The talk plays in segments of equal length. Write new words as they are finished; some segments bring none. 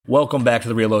Welcome back to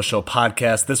the Real Low Show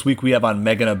podcast. This week we have on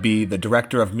Megan B, the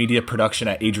director of media production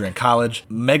at Adrian College.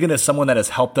 Megan is someone that has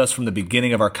helped us from the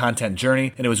beginning of our content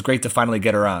journey, and it was great to finally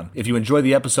get her on. If you enjoyed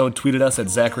the episode, tweet at us at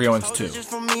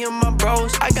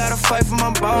ZacharyOwens2. I gotta fight for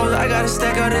my bros. I gotta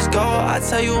stack out this gold. I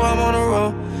tell you I'm on a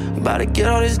roll. We about to get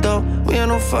all this dough. We ain't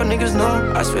no fuck niggas,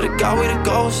 no. I swear to God we the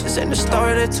ghosts. This ain't the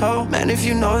story they told. Man, if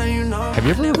you know, then you know. Have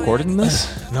you ever recorded in this?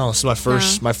 No, this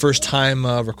is my first time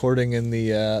recording in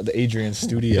the Adrian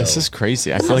studio. This is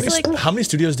crazy. I feel like how many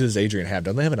studios does Adrian have?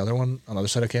 Don't they have another one on the other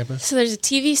side of campus? So there's a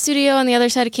TV studio on the other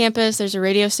side of campus. There's a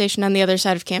radio station on the other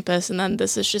side of campus, and then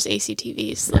this is just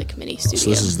ACTV's like mini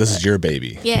studio. So this is your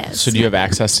baby. Yeah. So do you have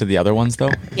access to the other ones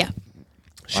though? Yeah.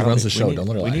 She runs the show. Don't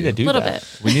let her lie. We need to do Little that.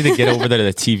 bit. We need to get over there to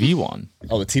the TV one.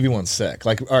 Oh, the TV one's sick.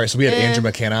 Like, all right, so we had Andrew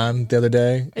McCann on the other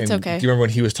day. It's and okay. Do you remember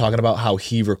when he was talking about how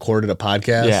he recorded a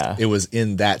podcast? Yeah. It was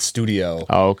in that studio.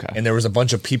 Oh, okay. And there was a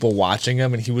bunch of people watching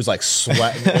him, and he was like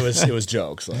sweating. it was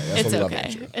jokes. Like, that's It's what we love okay.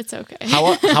 Andrew. It's okay.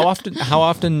 How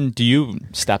often do you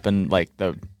step in like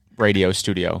the radio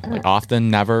studio? Like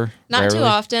often, never, Not rarely? too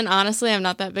often. Honestly, I'm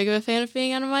not that big of a fan of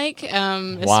being on a mic.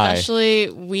 Why? Especially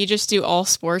we just do all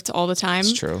sports all the time.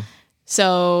 It's true.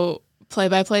 So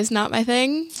play-by-play is not my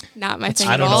thing. Not my thing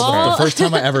I at don't all. know. The first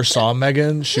time I ever saw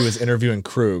Megan, she was interviewing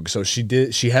Krug. So she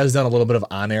has done a little bit of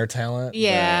on-air talent.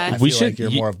 Yeah. But I feel like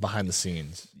you're more of behind the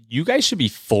scenes. You guys should be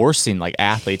forcing like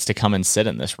athletes to come and sit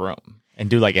in this room and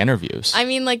do like interviews. I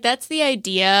mean, like that's the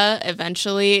idea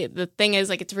eventually. The thing is,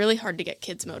 like, it's really hard to get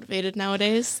kids motivated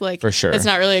nowadays. Like, For sure. it's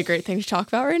not really a great thing to talk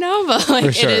about right now, but like,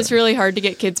 For sure. it is really hard to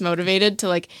get kids motivated to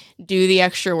like do the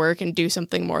extra work and do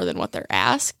something more than what they're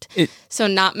asked. So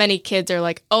not many kids are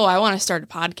like, oh, I want to start a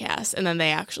podcast, and then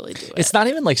they actually do it. It's not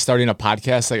even like starting a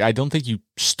podcast. Like I don't think you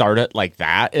start it like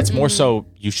that. It's more so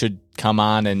you should come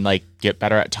on and like get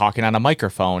better at talking on a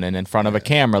microphone and in front of a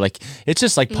camera. Like it's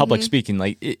just like public speaking.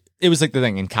 Like it was like the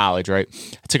thing in college, right?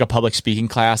 I took a public speaking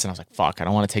class and I was like, fuck, I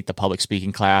don't want to take the public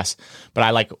speaking class, but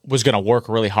I like was going to work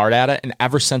really hard at it. And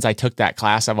ever since I took that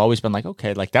class, I've always been like,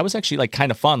 okay, like that was actually like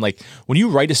kind of fun. Like when you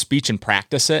write a speech and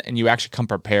practice it and you actually come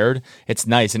prepared, it's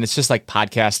nice. And it's just like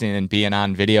podcasting and being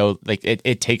on video. Like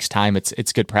it takes time.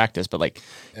 It's good practice, but like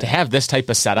to have this type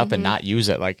of setup and not use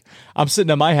it, like I'm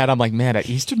sitting in my head, I'm like, man, at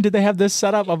Eastern, did they have this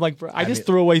setup? I'm like, bro, I just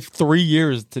threw away 3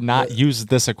 years to not use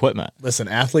this equipment. Listen,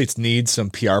 athletes need some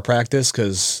PR practice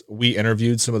because we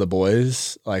interviewed some of the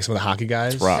boys, like some of the hockey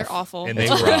guys. They're awful. And they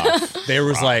were rough. There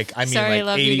was like, I mean, Sorry, like I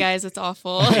love 80, you guys. It's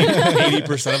awful.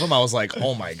 80% of them, I was like,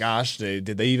 oh my gosh, did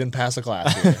they even pass a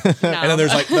class here? No. And then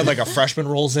there's like a freshman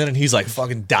rolls in and he's like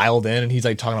fucking dialed in and he's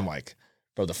like talking. I'm like,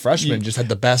 bro, the freshman just had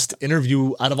the best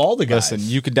interview out of all the guys. Listen,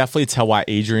 you could definitely tell why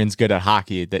Adrian's good at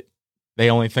hockey, that they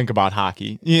only think about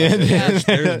hockey.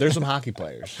 There's some hockey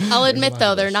players. I'll admit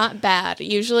though, they're not bad.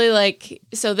 Usually like,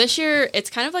 so this year it's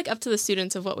kind of like up to the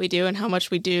students of what we do and how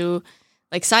much we do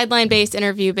like sideline based,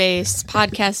 interview based,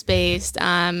 podcast based,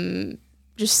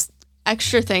 just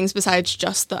extra things besides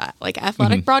just the like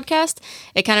athletic broadcast.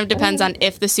 It kind of depends on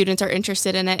if the students are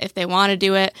interested in it, if they want to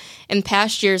do it. In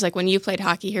past years, like when you played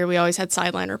hockey here, we always had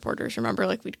sideline reporters. Remember,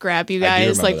 like we'd grab you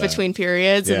guys like that. between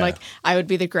periods and like I would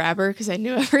be the grabber because I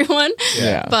knew everyone.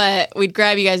 Yeah. But we'd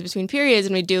grab you guys between periods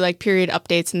and we'd do like period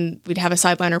updates and we'd have a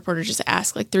sideline reporter just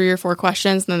ask like 3 or 4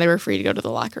 questions and then they were free to go to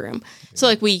the locker room. So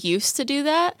like we used to do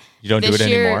that. You don't do it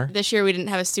anymore? This year we didn't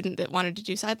have a student that wanted to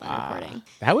do sideline reporting.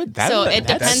 So it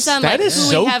depends on like who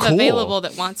we have available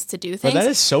that wants to do things. But that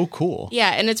is so cool. Yeah,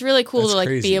 and it's really cool That's to like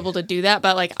crazy. be able to do that.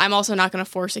 But like I'm also not going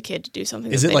to force a kid to do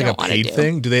something. Is that it they like a don't wanna paid do.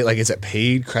 thing? Do they like, is it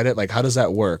paid credit? Like, how does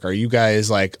that work? Are you guys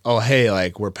like, oh, hey,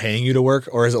 like we're paying you to work?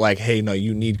 Or is it like, hey, no,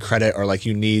 you need credit or like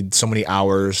you need so many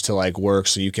hours to like work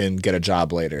so you can get a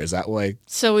job later? Is that like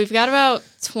So we've got about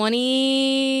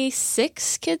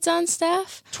 26 kids on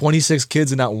staff. 26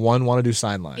 kids and not one want to do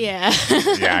sideline? Yeah.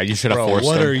 Yeah, you should have Bro, forced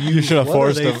what them. are you should have forced What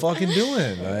are they them. fucking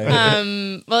doing? Like,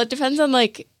 Well, it depends on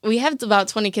like we have about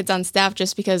 20 kids on staff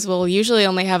just because we'll usually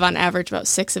only have on average about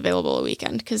 6 available a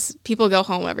weekend because people go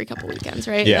home every couple weekends,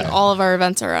 right? Yeah. And all of our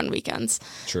events are on weekends.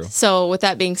 True. So with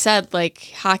that being said,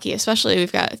 like hockey especially,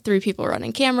 we've got 3 people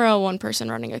running camera, 1 person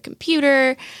running a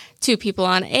computer, 2 people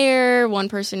on air, 1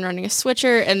 person running a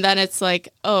switcher, and then it's like,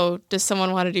 oh, does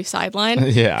someone want to do sideline?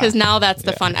 Yeah. Because now that's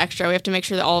the fun extra. We have to make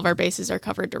sure that all of our bases are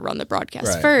covered to run the broadcast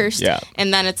Right. first, Yeah.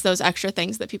 and then it's those extra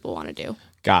things that people want to do.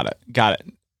 Got it.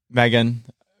 Megan,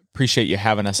 appreciate you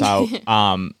having us out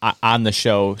on the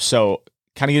show. So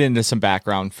kind of get into some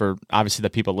background for obviously the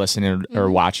people listening or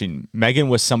watching. Megan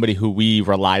was somebody who we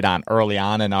relied on early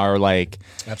on in our like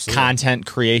content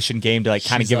creation game to like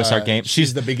kind of give us our game.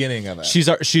 She's the beginning of it.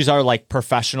 She's our like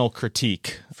professional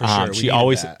critique. For sure. We She needed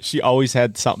always that. she always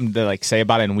had something to like say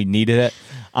about it and we needed it.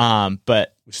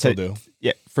 But We still do.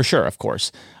 Yeah, for sure. Of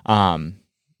course.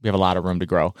 We have a lot of room to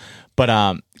grow, but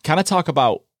kind of talk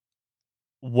about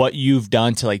what you've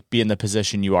done to like be in the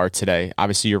position you are today.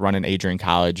 Obviously you're running Adrian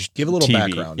College. Give a little TV.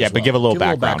 background. Yeah, as but well. give a little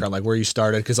background. like where you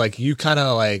started. Cause like you kind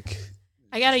of like,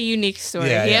 I got a unique story.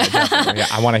 Yeah, definitely. Yeah,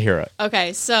 I want to hear it.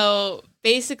 Okay, so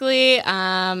basically,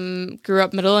 grew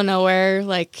up middle of nowhere,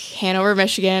 like Hanover,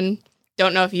 Michigan.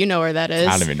 Don't know if you know where that is.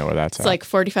 I don't even know where that's It's at. like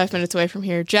 45 minutes away from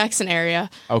here, Jackson area.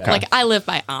 Okay. Like I live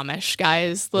by Amish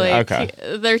guys. Like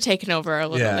Okay. they're taking over our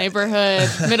little Yeah. neighborhood,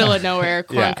 middle of nowhere,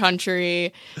 corn Yeah.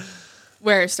 country,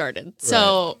 where it started.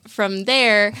 So from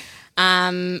there,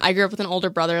 I grew up with an older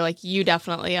brother. Like you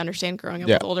definitely understand growing up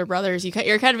Yeah. with older brothers.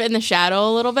 You're kind of in the shadow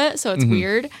a little bit, so it's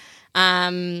weird.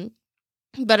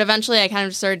 But eventually I kind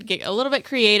of started to get a little bit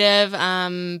creative.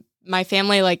 My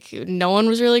family, like no one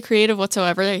was really creative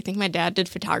whatsoever. I think my dad did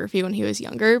photography when he was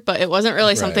younger, but it wasn't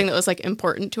really something that was like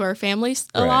important to our families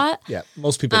a lot. Yeah.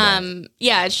 Most people don't.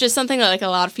 Yeah, it's just something that like a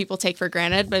lot of people take for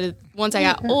granted. But once I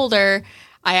got older,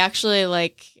 I actually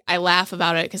I laugh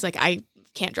about it because like I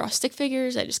can't draw stick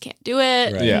figures. I just can't do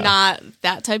it. Right. Yeah. Not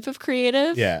that type of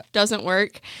creative. Yeah. Doesn't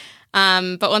work.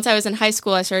 But once I was in high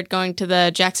school, I started going to the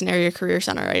Jackson Area Career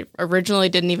Center. I originally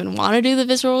didn't even want to do the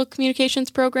visual communications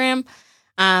program.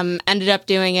 Ended up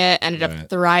doing it, ended up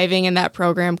thriving in that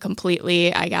program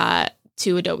completely. I got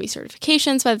 2 Adobe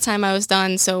certifications by the time I was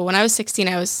done. So when I was 16,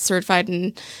 I was certified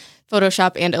in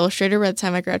Photoshop and Illustrator by the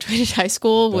time I graduated high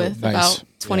school with nice. about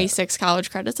 26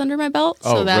 college credits under my belt.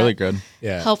 Oh, so that really good.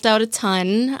 Yeah. helped out a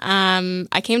ton.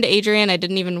 I came to Adrian. I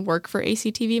didn't even work for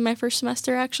ACTV my first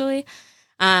semester, actually.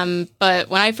 But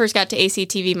when I first got to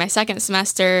ACTV my second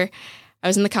semester, I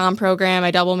was in the comm program. I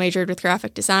double majored with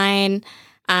graphic design.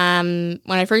 When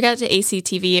I first got to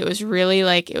ACTV, it was really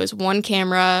it was one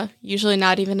camera, usually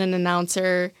not even an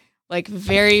announcer, like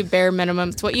very bare minimum.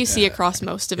 It's what you see across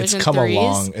most Division It's come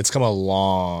 3s. It's come a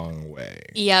long way.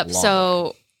 Yep. Long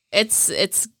So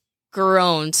it's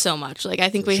grown so much. Like I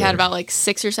think we had about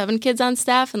 6 or 7 kids on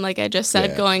staff, and like I just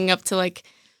said, going up to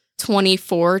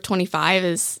 24, 25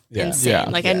 is insane.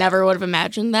 Yeah. I never would have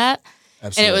imagined that.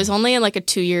 Absolutely. And it was only in a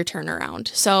 2-year turnaround.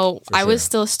 So I was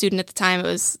still a student at the time. It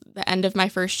was the end of my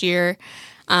first year.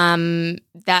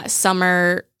 That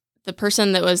summer, the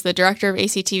person that was the director of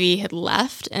ACTV had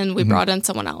left, and we brought in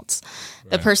someone else.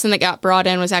 The person that got brought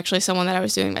in was actually someone that I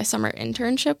was doing my summer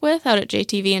internship with out at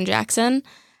JTV in Jackson.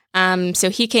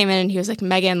 So he came in and he was like,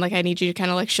 Megan, I need you to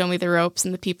kind of show me the ropes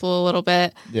and the people a little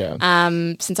bit. Yeah.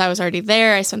 Since I was already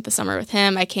there, I spent the summer with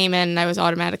him. I came in and I was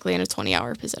automatically in a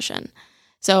 20-hour position.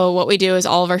 So what we do is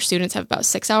all of our students have about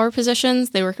 6-hour positions.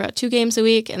 They work about 2 games a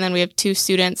week. And then we have 2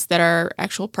 students that are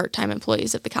actual part-time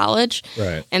employees at the college.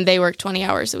 Right. And they work 20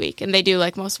 hours a week. And they do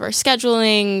most of our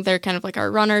scheduling. They're kind of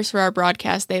our runners for our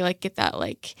broadcast. They get that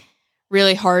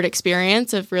really hard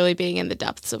experience of really being in the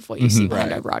depths of what you see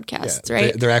behind our broadcasts,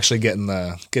 right? They're actually get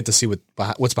to see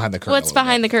what's behind the curtain. What's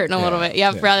behind the curtain a little bit.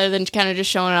 Yep. Rather than kind of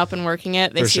just showing up and working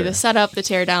it. They see the setup, the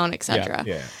tear down, etc.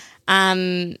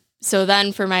 Yeah. So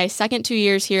then for my second 2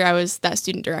 years here, I was that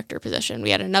student director position.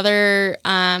 We had another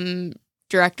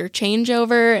director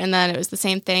changeover, and then it was the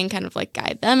same thing, kind of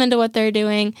guide them into what they're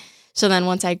doing. So then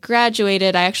once I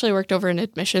graduated, I actually worked over in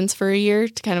admissions for a year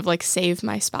to kind of save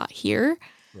my spot here.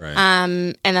 Right.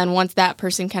 And then once that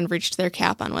person kind of reached their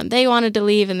cap on when they wanted to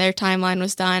leave and their timeline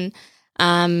was done,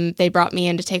 they brought me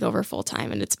in to take over full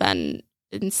time, and it's been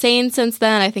insane since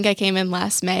then. I think I came in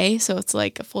last May, so it's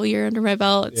a full year under my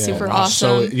belt. It's super awesome.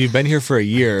 So you've been here for a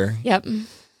year. Yep.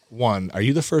 Are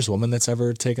you the first woman that's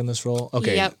ever taken this role?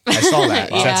 Okay. Yep. I saw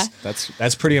that. Yeah.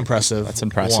 That's pretty impressive. That's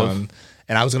impressive. One.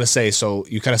 And I was going to say, so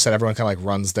you kind of said everyone kind of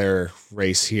runs their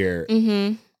race here.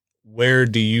 Mm-hmm. Where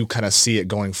do you kind of see it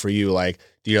going for you?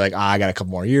 Do you I got a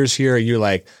couple more years here? Are you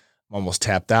I'm almost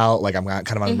tapped out?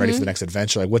 I'm ready for the next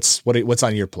adventure. What's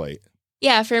on your plate?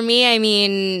 Yeah, for me, I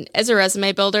mean, as a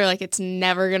resume builder, it's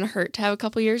never going to hurt to have a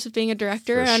couple years of being a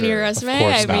director on your resume.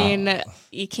 course I not. mean,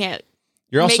 you can't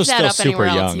You're also make that still up super anywhere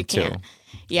else. young You too. can't.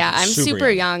 Yeah, I'm Super super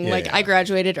young. young. Yeah, I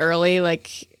graduated early.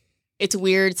 It's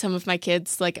weird. Some of my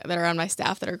kids that are on my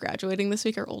staff that are graduating this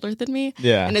week are older than me.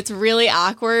 Yeah. And it's really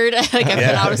awkward. I've been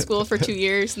out of school for 2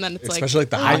 years, and then it's Especially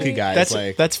the hockey guys.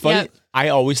 That's funny. Yep. I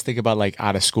always think about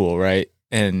out of school, right?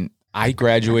 And I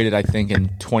graduated, I think, in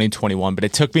 2021, but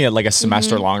it took me a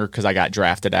semester longer because I got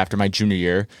drafted after my junior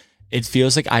year. It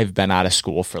feels like I've been out of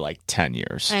school for 10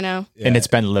 years. I know. And it's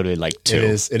been literally 2.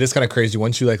 It is kind of crazy.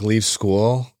 Once you leave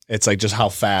school, it's just how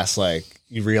fast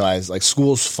you realize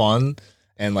school's fun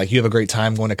and you have a great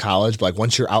time going to college. But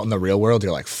once you're out in the real world,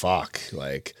 you're fuck.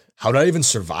 How did I even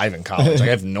survive in college? I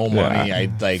have no money.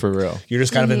 For real. You're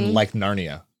just kind of in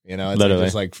Narnia. You know, it's Literally.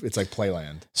 it's like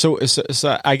playland. So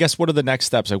I guess what are the next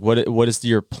steps? Like, what is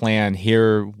your plan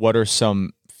here? What are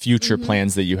some future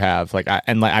plans that you have? Like,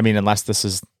 I mean, unless this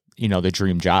is, you know, the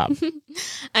dream job.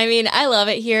 I mean, I love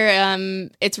it here.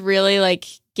 It's really like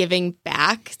giving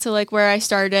back to like where I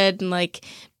started and like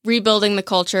rebuilding the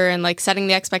culture and like setting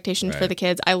the expectations for the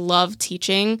kids. I love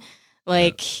teaching,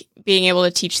 like being able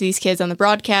to teach these kids on the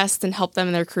broadcast and help them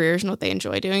in their careers and what they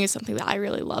enjoy doing is something that I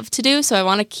really love to do. So I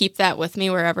want to keep that with me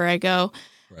wherever I go.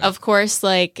 Right. Of course,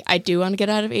 like I do want to get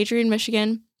out of Adrian,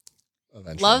 Michigan.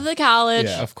 Eventually. Love the college.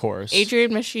 Yeah, of course.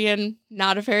 Adrian, Michigan,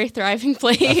 not a very thriving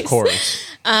place. Of course.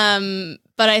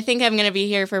 But I think I'm going to be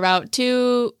here for about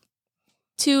two,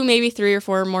 maybe 3 or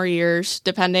 4 more years,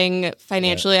 depending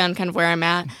financially on kind of where I'm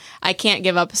at. I can't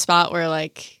give up a spot where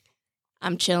like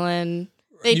I'm chilling.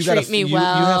 They treat me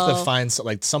well. You have to find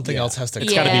something else has to.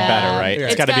 It's got to be better, right? Yeah.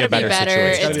 It's got to be a better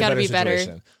situation. It's got to be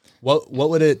better. What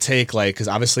would it take? Like, because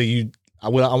obviously I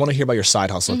want to hear about your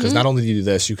side hustle because not only do you do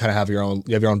this, you kind of have your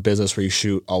own business where you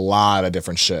shoot a lot of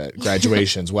different shit,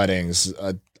 graduations, weddings,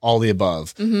 all the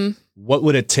above. What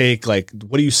would it take? Like,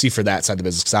 what do you see for that side of the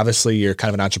business? Because obviously you're kind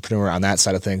of an entrepreneur on that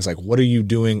side of things. Like, what are you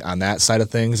doing on that side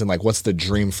of things? And like, what's the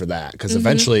dream for that? Because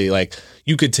eventually, like,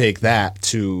 you could take that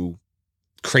to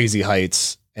crazy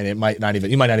heights. And you might not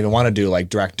even want to do like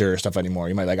director stuff anymore.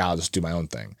 You might like, I'll just do my own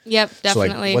thing. Yep, definitely.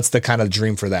 So like, what's the kind of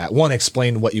dream for that? One,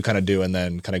 explain what you kind of do and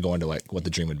then kind of go into like what the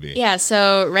dream would be. Yeah.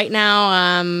 So right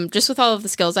now, just with all of the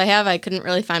skills I have, I couldn't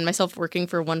really find myself working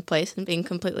for one place and being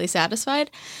completely satisfied.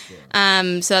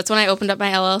 Yeah. So that's when I opened up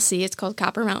my LLC. It's called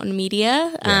Copper Mountain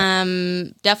Media. Yeah.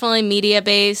 Definitely media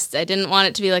based. I didn't want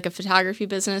it to be like a photography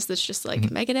business that's just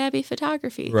like Megan Abbey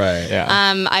photography. Right. Yeah.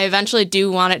 I eventually do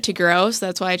want it to grow. So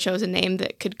that's why I chose a name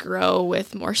that could grow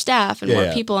with more staff and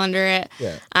more people under it.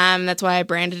 Yeah. That's why I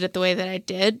branded it the way that I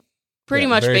did. Pretty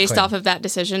much based off of that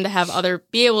decision to have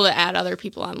be able to add other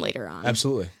people on later on.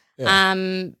 Absolutely.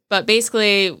 Yeah. But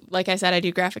basically, like I said, I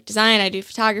do graphic design, I do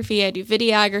photography, I do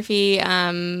videography.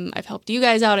 I've helped you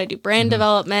guys out. I do brand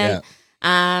development.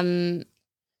 Yeah.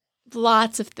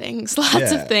 Lots of things.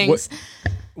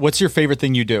 What's your favorite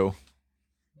thing you do?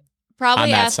 Probably on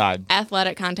that side.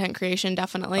 Athletic content creation,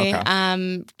 definitely.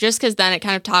 Okay. Just because then it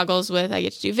kind of toggles with I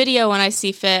get to do video when I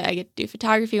see fit, I get to do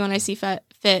photography when I see fit.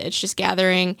 It's just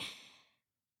gathering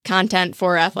content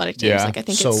for athletic teams. Yeah. Like I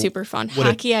think it's super fun.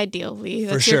 Hockey, ideally.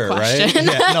 That's for sure, your question.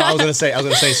 Right? Yeah. No, I was gonna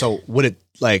say. So would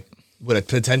it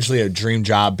potentially a dream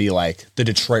job be like the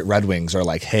Detroit Red Wings or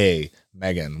like, hey,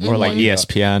 Megan, or like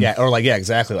ESPN? Yeah, or like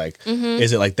exactly. Like,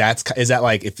 is it like is that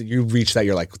like if you reach that,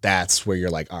 you're like that's where you're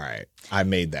like, all right, I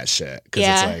made that shit because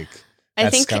it's like.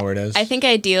 That's kind of where it is. I think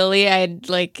ideally, I'd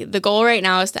like the goal right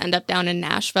now is to end up down in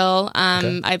Nashville.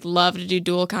 I'd love to do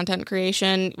dual content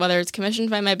creation, whether it's commissioned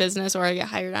by my business or I get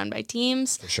hired on by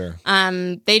teams. For sure.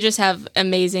 They just have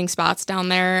amazing spots down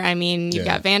there. I mean, you've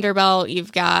got Vanderbilt,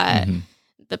 you've got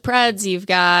the Preds, you've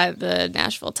got the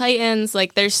Nashville Titans.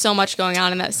 Like, there's so much going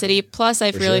on in that city. Plus, I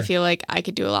really feel like I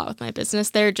could do a lot with my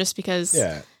business there, just because.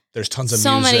 Yeah, there's tons of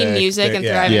so music. many music and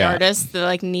thriving artists that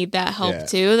like need that help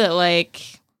too. That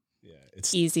like.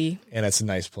 It's easy, and it's a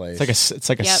nice place. It's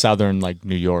like a southern like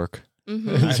New York.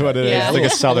 That's what it is. It's like a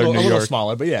southern New York. A little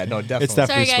smaller, but yeah, no, definitely. It's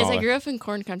definitely Sorry, guys. smaller. I grew up in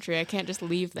corn country. I can't just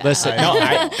leave that. Listen,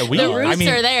 the roots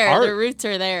are there. The roots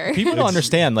are there. People don't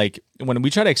understand. Like when we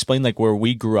try to explain like where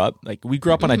we grew up. Like we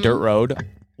grew up on a dirt road.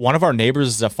 One of our neighbors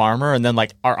is a farmer, and then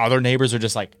like our other neighbors are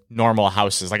just like normal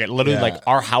houses. Like it literally like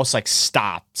our house like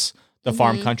stops the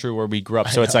farm country where we grew up.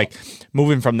 So it's like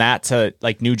moving from that to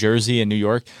like New Jersey and New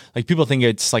York. Like people think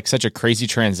it's like such a crazy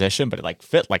transition, but it like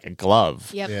fit like a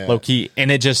glove, low key. And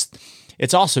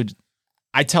it's also,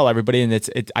 I tell everybody, and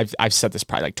I've said this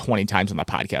probably like 20 times on the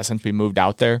podcast since we moved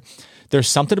out there. There's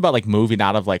something about like moving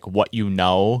out of like what you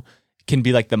know can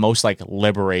be like the most like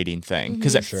liberating thing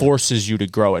because it forces you to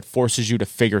grow. It forces you to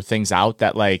figure things out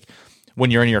that like when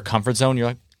you're in your comfort zone, you're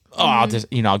like, oh,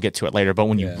 I'll get to it later. But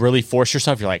when you really force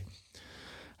yourself, you're like,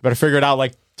 better figure it out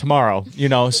like tomorrow,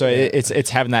 So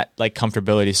it's having that like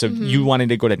comfortability. So you wanting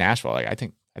to go to Nashville, like I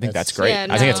think that's great.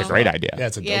 I think it's a great idea. Yeah,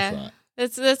 it's a dope spot.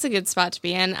 That's a good spot to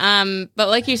be in. But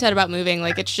like you said about moving,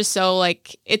 like it's just so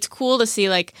like it's cool to see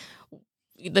like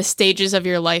the stages of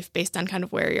your life based on kind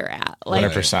of where you're at. Like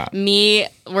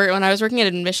 100%. When I was working at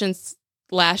admissions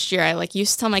last year, I like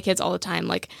used to tell my kids all the time,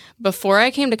 like before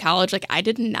I came to college, like I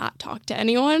did not talk to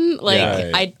anyone. Like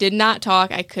I did not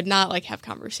talk. I could not like have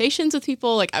conversations with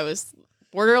people. Like I was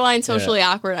borderline socially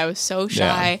awkward. I was so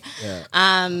shy.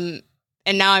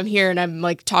 and now I'm here and I'm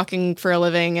like talking for a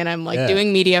living and I'm like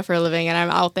doing media for a living and I'm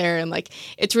out there and like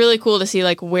it's really cool to see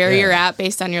like where you're at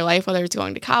based on your life, whether it's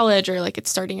going to college or like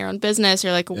it's starting your own business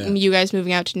or like you guys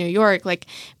moving out to New York, like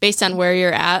based on where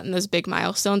you're at and those big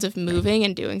milestones of moving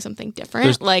and doing something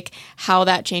different, like how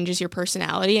that changes your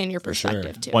personality and your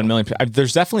perspective too. 1 million.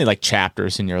 There's definitely like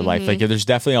chapters in your life. Like there's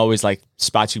definitely always like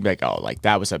spots you can be like, oh, like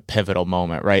that was a pivotal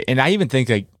moment, right? And I even think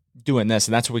like doing this,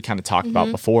 and that's what we kind of talked about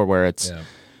before, where it's.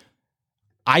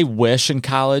 I wish in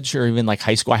college or even like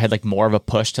high school, I had like more of a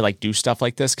push to like do stuff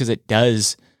like this. Cause it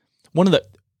does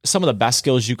some of the best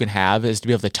skills you can have is to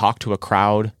be able to talk to a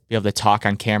crowd, be able to talk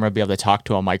on camera, be able to talk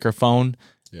to a microphone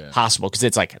possible. Cause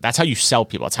it's like, that's how you sell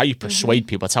people. It's how you persuade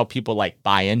people. It's how people like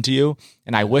buy into you.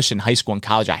 And I wish in high school and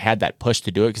college, I had that push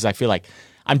to do it. Cause I feel like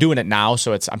I'm doing it now.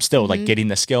 So I'm still like getting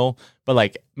the skill, but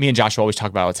like me and Joshua always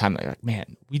talk about all the time. Like,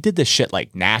 man, we did this shit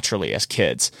like naturally as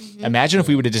kids. Imagine if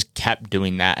we would have just kept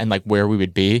doing that and like where we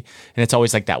would be. And it's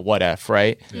always like that what if,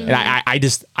 right? And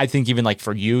I think even like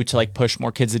for you to like push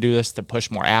more kids to do this, to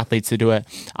push more athletes to do it,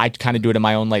 I kind of do it in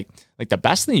my own, like the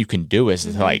best thing you can do is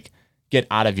to like get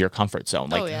out of your comfort zone.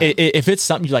 Like if it's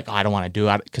something you're like, oh, I don't want to do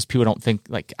it because people don't think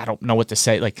like, I don't know what to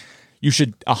say. Like you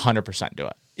should 100% do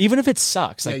it. Even if it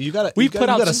sucks, like you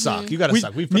gotta suck.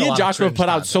 Me and Joshua put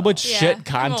out so much shit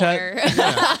content.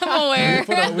 I'm aware.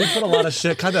 We put a lot of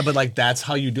shit content, but like that's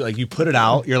how you do. Like you put it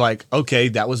out. You're like, okay,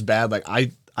 that was bad. Like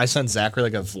I sent Zachary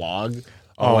like a vlog.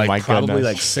 Probably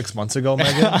like 6 months ago,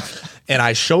 Megan, and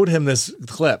I showed him this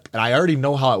clip, and I already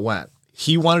know how it went.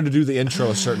 He wanted to do the intro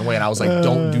a certain way, and I was like,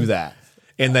 don't do that.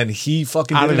 And then he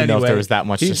fucking did it anyway. I don't even know if there was that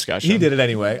much discussion. He did it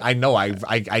anyway. I know.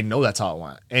 I know that's how it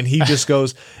went. And he just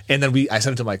goes, and then I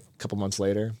sent it to him like a couple months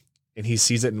later, and he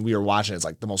sees it, and we were watching. It's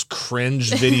like the most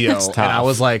cringe video. And I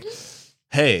was like,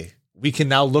 hey, we can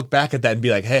now look back at that and be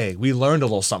like, hey, we learned a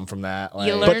little something from that. Like,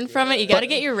 you learn from it. You got to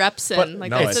get your reps in. Like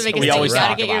that's the biggest thing. You got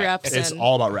to get your reps in. It's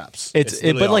all about reps.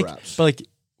 But like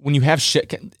when you have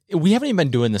shit, we haven't even been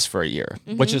doing this for a year,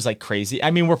 which is like crazy. I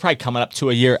mean, we're probably coming up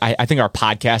to a year. I think our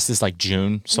podcast is like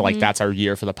June. So like that's our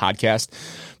year for the podcast.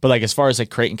 But like as far as like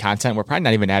creating content, we're probably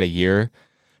not even at a year.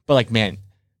 But like, man,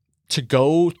 to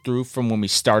go through from when we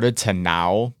started to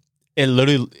now, it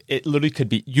literally could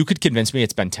be, you could convince me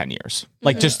it's been 10 years.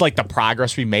 Like just like the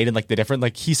progress we made and like the different,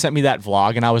 like he sent me that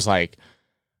vlog and I was like,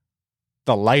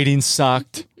 the lighting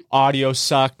sucked. Audio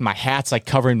sucked. My hat's like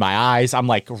covering my eyes. I'm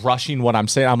like rushing what I'm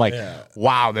saying. I'm like,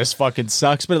 wow, this fucking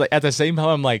sucks. But like at the same time,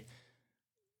 I'm like,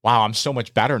 wow, I'm so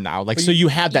much better now. Like, so you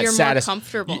have that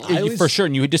satisfaction. More comfortable. For sure.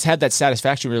 And you just had that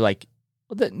satisfaction where you're like,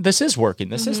 well, this is working.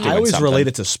 This is doing I always something. relate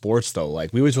it to sports though.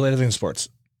 Like we always relate it to sports.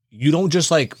 You don't just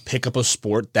like pick up a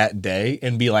sport that day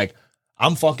and be like,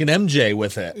 I'm fucking MJ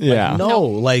with it. Yeah.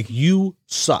 Like, like you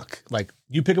suck. Like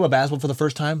you pick up a basketball for the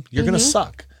first time, you're going to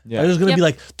suck. Yeah. There's going to be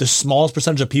like the smallest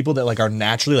percentage of people that like are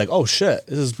naturally like, oh shit,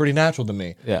 this is pretty natural to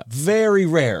me. Yeah. Very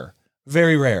rare.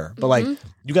 But like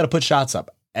you got to put shots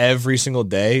up every single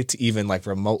day to even like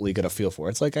remotely get a feel for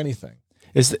it. It's like anything.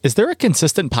 Is there a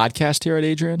consistent podcast here at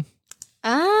Adrian?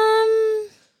 I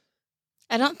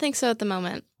don't think so at the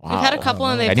moment. Wow. We've had a couple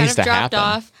and they've kind of dropped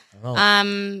off.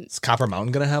 Is Copper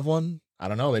Mountain going to have one? I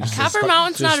don't know. Copper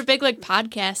Mountain's not a big like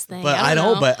podcast thing. But I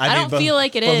know. But I don't feel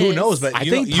like it is. Who knows? But I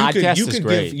think podcast is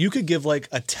great. You could give like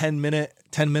a 10-minute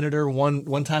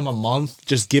one time a month,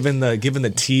 just giving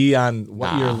the tea on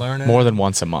what you're learning. More than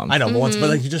once a month. I know, once, but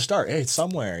like you just start. Hey, it's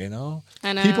somewhere, you know.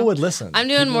 I know. People would listen. I'm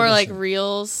doing more like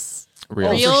reels.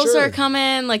 Reels are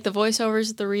coming, like the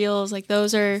voiceovers of the reels, like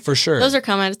those are for sure. Those are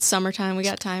coming. It's summertime. We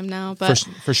got time now, but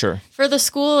for sure. For the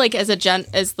school, like as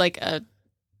like a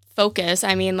focus.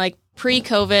 I mean, like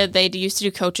pre-COVID, they used to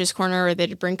do Coaches Corner where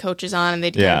they'd bring coaches on and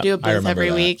they'd do a booth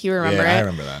every week. You remember it? I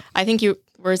remember that. I think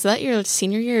was that your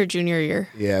senior year or junior year?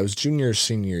 Yeah, it was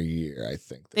senior year, I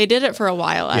think. They did it for a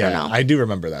while. I don't know. I do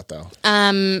remember that though.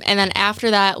 And then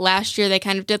after that, last year they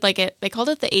kind of did they called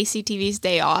it the ACTV's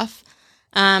Day Off,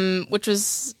 which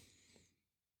was,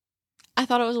 I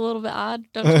thought it was a little bit odd.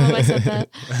 Don't know if I said that.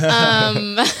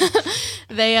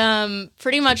 They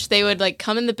pretty much they would like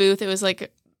come in the booth. It was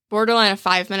like borderline a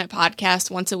 5-minute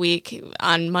podcast once a week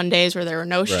on Mondays where there were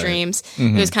no streams.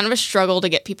 It was kind of a struggle to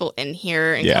get people in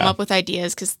here and come up with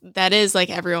ideas because that is like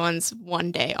everyone's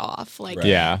one day off. Like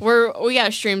we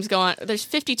got streams going. There's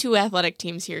 52 athletic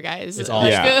teams here, guys. It's all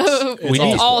sports.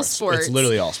 It's all sports. It's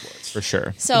literally all sports for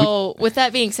sure. So with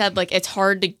that being said, like it's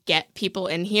hard to get people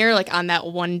in here like on that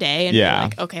one day and be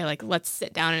like, okay, like let's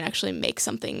sit down and actually make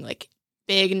something like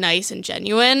big, nice, and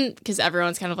genuine because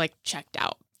everyone's kind of like checked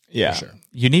out. Yeah, sure.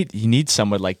 You need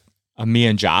someone like me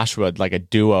and Joshua, like a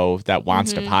duo that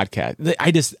wants to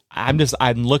podcast.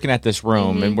 I'm looking at this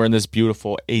room and we're in this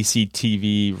beautiful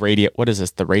ACTV radio. What is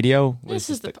this? The radio?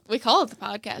 We call it the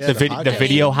podcast. Yeah, the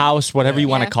video house, whatever you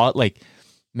want to call it. Like,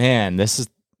 man, there's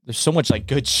so much like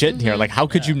good shit in here. Like, how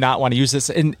could you not want to use this?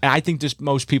 And I think just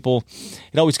most people,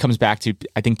 it always comes back to,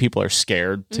 I think people are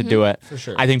scared to do it. For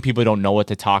sure. I think people don't know what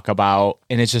to talk about.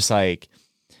 And it's just like,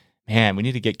 man, we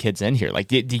need to get kids in here.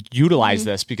 Like, utilize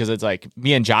this, because it's like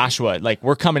me and Joshua, like,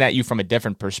 we're coming at you from a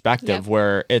different perspective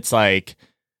where it's like,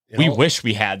 we wish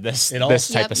we had this type of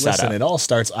setup. Listen, it all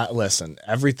starts.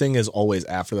 Everything is always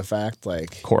after the fact.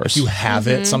 Like, of course, if you have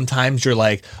it, sometimes you're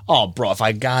like, oh, bro, if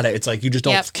I got it, it's like you just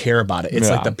don't care about it. It's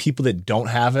like the people that don't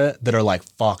have it that are like,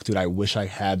 fuck, dude, I wish I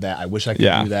had that. I wish I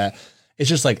could do that. It's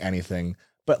just like anything.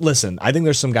 But listen, I think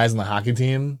there's some guys on the hockey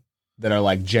team that are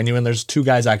like genuine. There's 2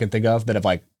 guys I can think of that have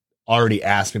like already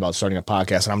asked me about starting a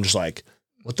podcast, and I'm just like,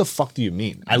 what the fuck do you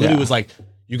mean? I literally was like,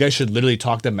 you guys should literally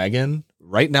talk to Megan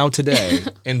right now today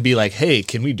and be like, hey,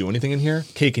 can we do anything in here?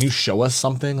 Okay, can you show us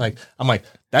something? Like, I'm like,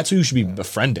 that's who you should be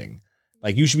befriending.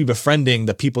 Like, you should be befriending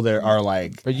the people that are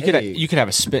like, but you could have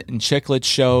a Spit and Chiclet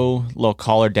show, little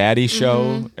Call Her Daddy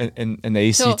show in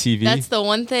the ACTV. So that's the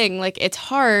one thing. Like, it's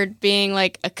hard being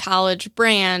like a college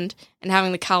brand and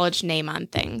having the college name on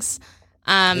things.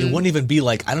 It wouldn't even be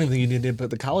like, I don't even think you need to put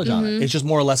the college on it. It's just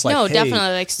more or less like, no, hey, definitely.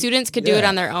 Like, students could do it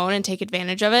on their own and take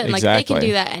advantage of it. And like, they can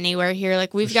do that anywhere here.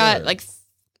 Like, we've got like,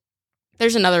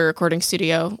 there's another recording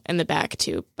studio in the back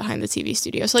too, behind the TV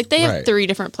studio. So like, they have 3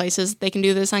 different places they can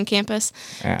do this on campus.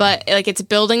 But like, it's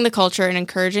building the culture and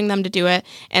encouraging them to do it,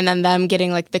 and then them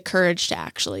getting like the courage to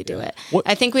actually do it.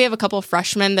 I think we have a couple of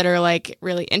freshmen that are like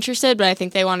really interested, but I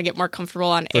think they want to get more comfortable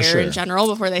on air in general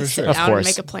before they sit down and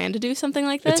make a plan to do something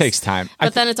like this. It takes time.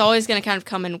 But then it's always going to kind of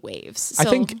come in waves.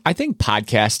 So, I think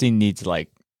podcasting needs like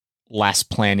less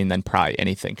planning than probably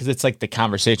anything, because it's like the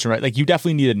conversation, right? Like, you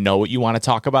definitely need to know what you want to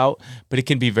talk about, but it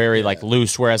can be very like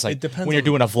loose, whereas like when you're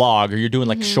doing a vlog or you're doing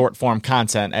like short form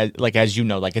content, as you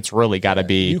know, like, it's really got to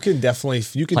be you can definitely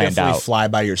fly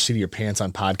by your seat of your pants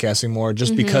on podcasting more,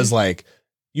 just because like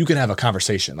you can have a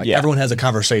conversation. Like, everyone has a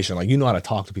conversation. Like, you know how to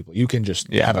talk to people. You can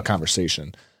just have a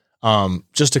conversation.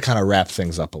 Just to kind of wrap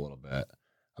things up a little bit,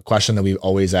 a question that we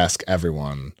always ask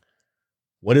everyone: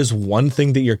 what is one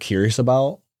thing that you're curious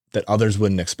about that others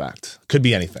wouldn't expect? Could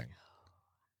be anything.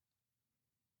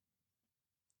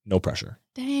 No pressure.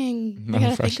 Dang. I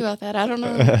gotta think about that. I don't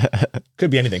know.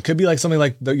 Could be anything. Could be like something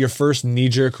like your first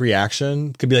knee-jerk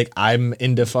reaction. Could be like, I'm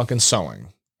into fucking sewing.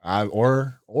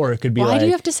 Or it could be Why do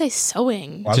you have to say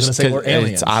sewing? Well, I was going to say, or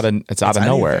aliens. It's out of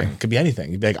nowhere. It could be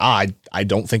anything. You'd be like, I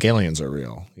don't think aliens are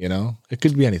real. You know? It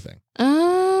could be anything.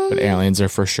 But aliens are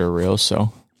for sure real, so.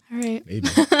 All right.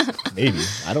 Maybe.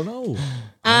 I don't know.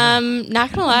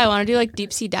 Not gonna lie, I want to do like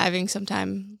deep sea diving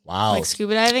sometime. Wow. Like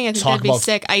scuba diving. I think that'd be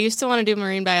sick. I used to want to do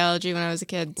marine biology when I was a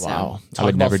kid. So. Wow. I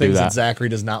would never do that. Zachary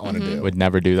does not want to do. Would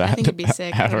never do that. I think it'd be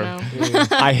sick. I don't know.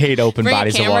 I hate open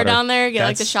bodies of water. Bring a camera down there, get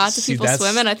like the shots of people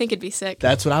swimming. I think it'd be sick.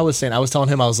 That's what I was saying. I was telling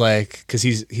him, I was like, because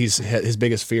his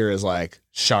biggest fear is like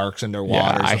sharks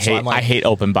underwater. Yeah, I hate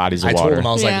open bodies of water. I told him,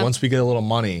 I was like, once we get a little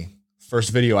money, first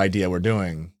video idea we're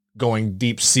doing, going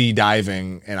deep sea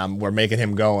diving, and we're making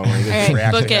him go, and we're just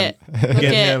reacting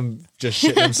getting him just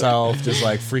shitting himself, just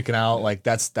like freaking out. Like,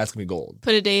 that's gonna be gold.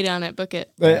 Put a date on it, book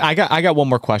it. I got one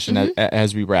more question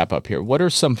as we wrap up here. What are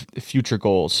some future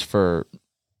goals for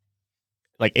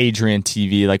like Adrian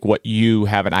TV? Like, what you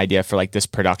have an idea for like this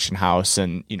production house,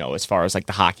 and as far as like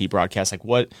the hockey broadcast, like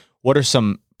what are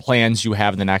some plans you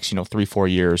have in the next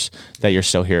 3-4 years that you're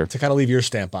still here to kind of leave your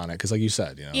stamp on it? Because like you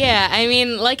said, yeah, I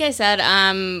mean, like I said,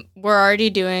 we're already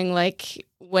doing like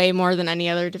way more than any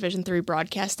other Division III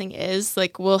broadcasting is.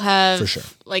 Like, we'll have for sure.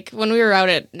 Like, when we were out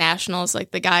at nationals,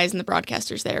 like the guys and the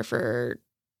broadcasters there for,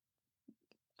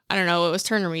 I don't know, it was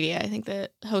Turner Media, I think,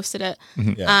 that hosted it.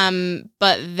 Yeah.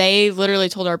 But they literally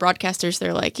told our broadcasters,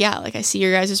 they're like, yeah, like, I see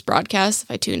your guys' broadcast.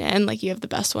 If I tune in, like, you have the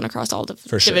best one across all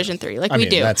Division III. Like, we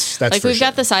do. That's like, we've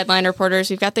got the sideline reporters,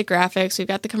 we've got the graphics, we've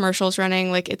got the commercials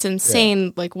running. Like, it's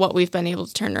insane, like, what we've been able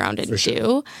to turn around and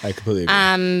do. I completely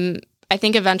agree. I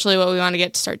think eventually what we want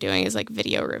to start doing is like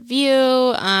video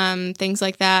review, things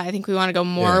like that. I think we want to go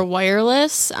more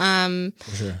wireless,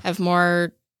 have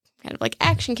more kind of like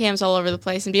action cams all over the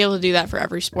place, and be able to do that for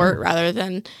every sport rather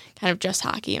than kind of just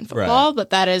hockey and football. Right.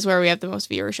 But that is where we have the most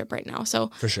viewership right now. So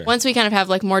once we kind of have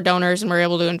like more donors and we're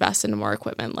able to invest into more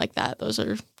equipment like that, those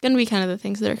are going to be kind of the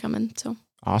things that are coming. So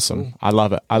awesome. Cool. I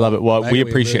love it. Well, Megan, we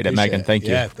appreciate it, Megan. Thank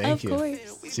you. Yeah, thank you. Of course.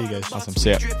 See you guys. Awesome. See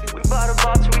ya.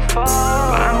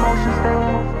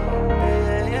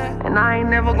 And I ain't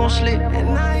never gonna sleep.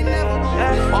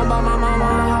 All by my mama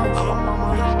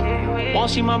house. Won't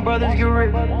see my brothers get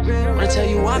rich. Wanna tell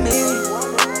you I'm in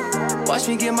it. Watch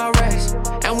me get my racks.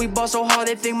 And we ball so hard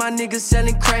they think my niggas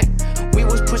selling crack. We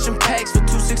was pushing packs for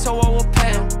 260 a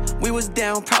pound. We was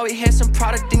down, probably had some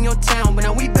product in your town. But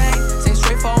now we bang, same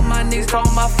straight for all my niggas, for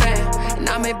all my fam. And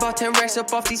I made about 10 racks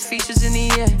up off these features in the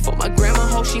end. For my grandma,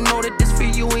 hope she know that this for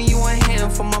you and you and him.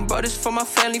 For my brothers, for my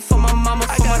family, for my mama,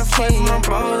 for my kids. For my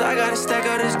bros, I gotta stack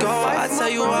up this gold. I tell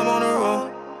you I'm on the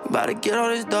road. About to get all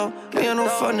this dough. Me and no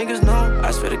fuck niggas know.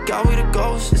 I swear to God we the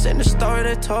ghosts. This ain't the story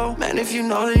they told. Man, if you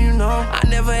know, then you know. I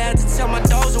never had to tell my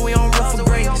dogs that we on rough for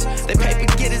greatness. They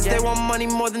paper getters, they want money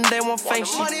more than they want fake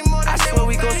shit. I swear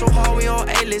we go so hard, we on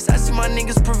A-list. I see my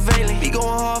niggas prevailing. We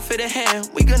going hard for the hand.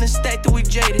 We gonna stack till we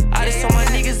jaded. I just told my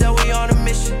niggas that we on a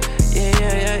mission.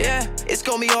 Yeah. It's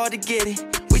gonna be hard to get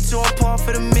it. We too on par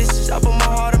for the misses. I put my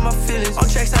heart and my feelings on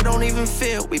tracks I don't even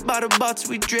feel. We bout till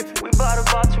we drip. We bout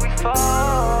till we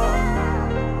fall.